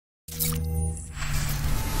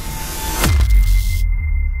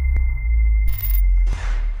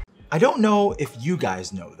I don't know if you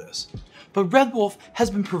guys know this, but RedWolf has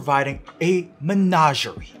been providing a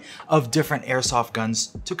menagerie of different airsoft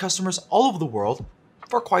guns to customers all over the world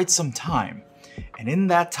for quite some time. And in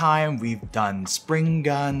that time, we've done spring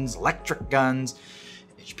guns, electric guns,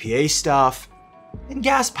 HPA stuff, and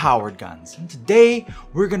gas-powered guns. And today,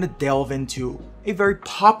 we're gonna delve into a very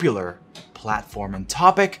popular platform and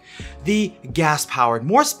topic, the gas-powered.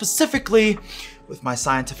 More specifically, with my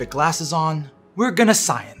scientific glasses on, we're gonna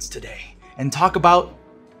science today and talk about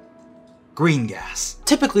green gas.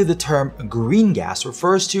 Typically, the term green gas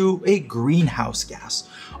refers to a greenhouse gas,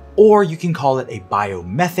 or you can call it a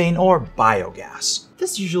biomethane or biogas.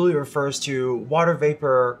 This usually refers to water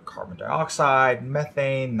vapor, carbon dioxide,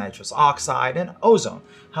 methane, nitrous oxide, and ozone.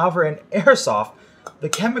 However, in airsoft, the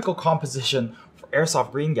chemical composition for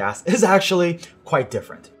airsoft green gas is actually quite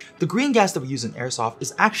different. The green gas that we use in airsoft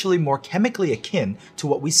is actually more chemically akin to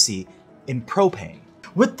what we see in propane.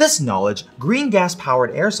 With this knowledge, green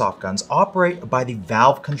gas-powered airsoft guns operate by the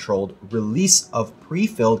valve-controlled release of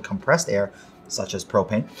pre-filled compressed air, such as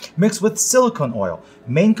propane, mixed with silicone oil,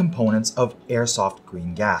 main components of airsoft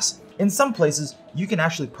green gas. In some places, you can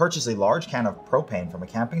actually purchase a large can of propane from a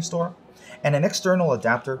camping store and an external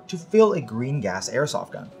adapter to fill a green gas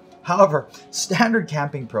airsoft gun. However, standard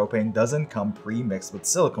camping propane doesn't come pre-mixed with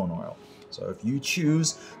silicone oil. So if you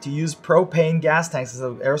choose to use propane gas tanks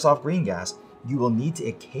instead of airsoft green gas, you will need to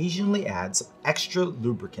occasionally add some extra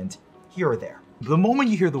lubricant here or there. The moment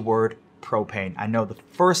you hear the word propane, I know the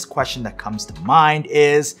first question that comes to mind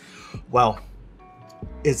is, well,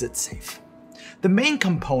 is it safe? The main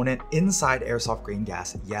component inside airsoft green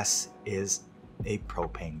gas, yes, is a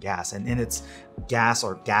propane gas. And in its gas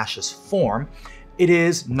or gaseous form, it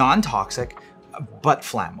is non-toxic, but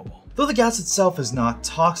flammable. Though the gas itself is not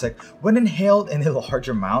toxic, when inhaled in a large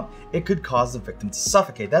amount, it could cause the victim to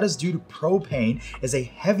suffocate. That is due to propane is a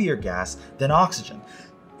heavier gas than oxygen.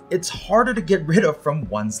 It's harder to get rid of from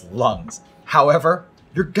one's lungs. However,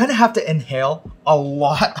 you're gonna have to inhale a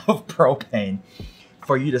lot of propane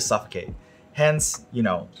for you to suffocate. Hence, you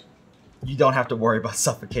don't have to worry about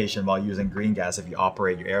suffocation while using green gas if you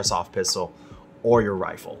operate your airsoft pistol or your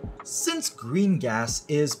rifle. Since green gas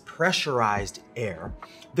is pressurized air,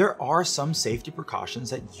 there are some safety precautions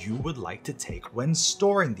that you would like to take when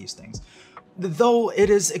storing these things. Though it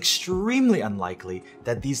is extremely unlikely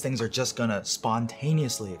that these things are just gonna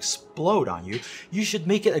spontaneously explode on you, you should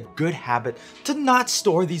make it a good habit to not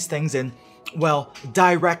store these things in, well,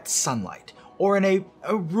 direct sunlight or in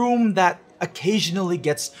a room that occasionally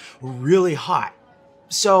gets really hot.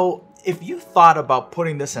 So if you thought about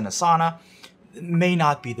putting this in a sauna, it may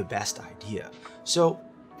not be the best idea. So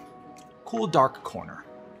cool dark corner.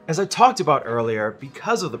 As I talked about earlier,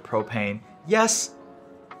 because of the propane, yes,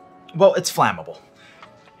 well, it's flammable.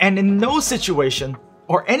 And in no situation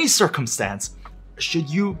or any circumstance should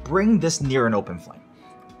you bring this near an open flame,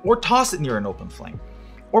 or toss it near an open flame,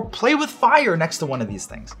 or play with fire next to one of these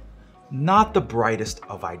things. Not the brightest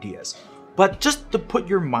of ideas. But just to put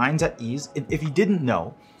your minds at ease, if you didn't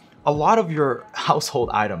know, a lot of your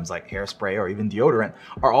household items like hairspray or even deodorant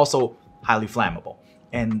are also highly flammable,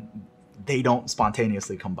 and they don't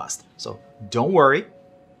spontaneously combust. So don't worry,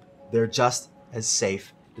 they're just as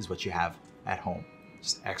safe as what you have at home.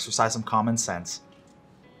 Just exercise some common sense.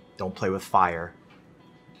 Don't play with fire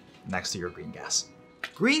next to your green gas.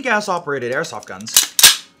 Green gas operated airsoft guns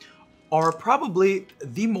are probably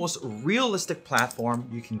the most realistic platform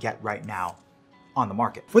you can get right now on the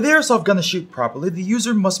market. For the airsoft gun to shoot properly, the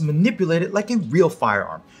user must manipulate it like a real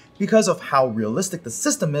firearm. Because of how realistic the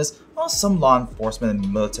system is, well, some law enforcement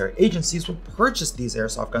and military agencies will purchase these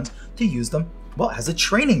airsoft guns to use them, well, as a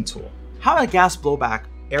training tool. How a gas blowback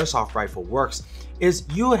airsoft rifle works is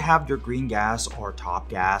you would have your green gas or top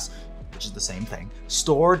gas, which is the same thing,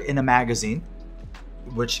 stored in a magazine,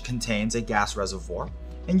 which contains a gas reservoir,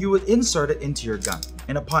 and you would insert it into your gun.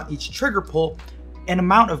 And upon each trigger pull, an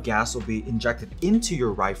amount of gas will be injected into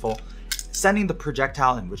your rifle, sending the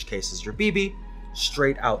projectile, in which case is your BB,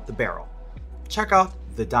 straight out the barrel. Check out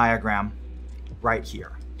the diagram right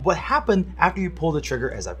here. What happened after you pull the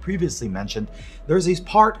trigger, as I previously mentioned, there's a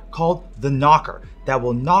part called the knocker that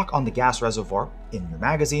will knock on the gas reservoir in your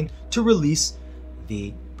magazine to release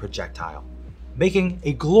the projectile, making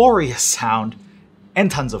a glorious sound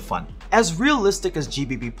and tons of fun. As realistic as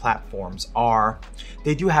GBB platforms are,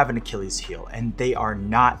 they do have an Achilles heel, and they are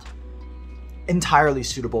not entirely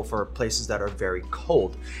suitable for places that are very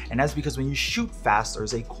cold. And that's because when you shoot fast,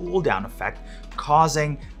 there's a cooldown effect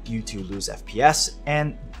causing you to lose FPS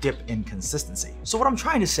and dip in consistency. So what I'm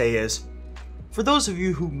trying to say is, for those of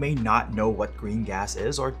you who may not know what green gas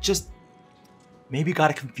is, or just maybe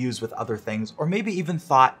got it confused with other things, or maybe even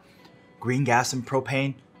thought green gas and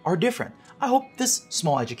propane are different. I hope this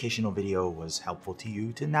small educational video was helpful to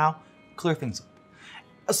you to now clear things up.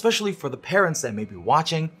 Especially for the parents that may be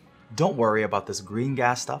watching, don't worry about this green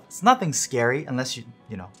gas stuff. It's nothing scary unless you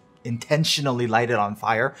intentionally light it on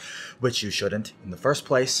fire, which you shouldn't in the first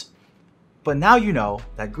place. But now you know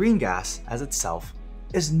that green gas as itself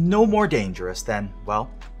is no more dangerous than,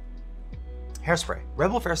 well, hairspray.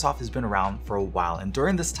 RedWolf Airsoft has been around for a while, and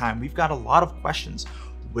during this time we've got a lot of questions,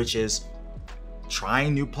 which is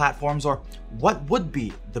trying new platforms or what would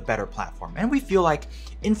be the better platform. And we feel like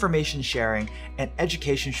information sharing and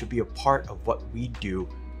education should be a part of what we do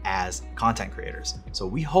as content creators. So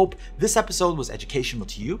we hope this episode was educational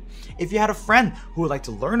to you. If you had a friend who would like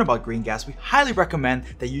to learn about green gas, we highly recommend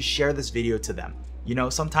that you share this video to them. You know,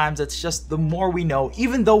 sometimes it's just the more we know,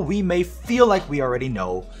 even though we may feel like we already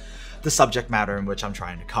know the subject matter in which I'm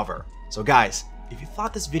trying to cover. So guys, if you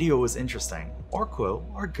thought this video was interesting or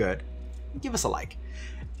cool or good, give us a like.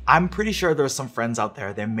 I'm pretty sure there's some friends out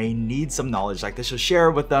there that may need some knowledge like this, so share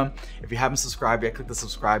it with them. If you haven't subscribed yet, click the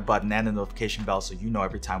subscribe button and the notification bell so you know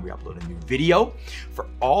every time we upload a new video. For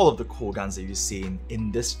all of the cool guns that you've seen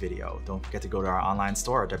in this video, don't forget to go to our online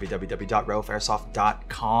store at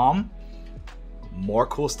www.redwolfairsoft.com. More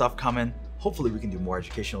cool stuff coming. Hopefully we can do more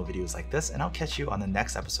educational videos like this, and I'll catch you on the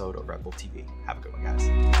next episode of RedWolf TV. Have a good one,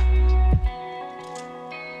 guys.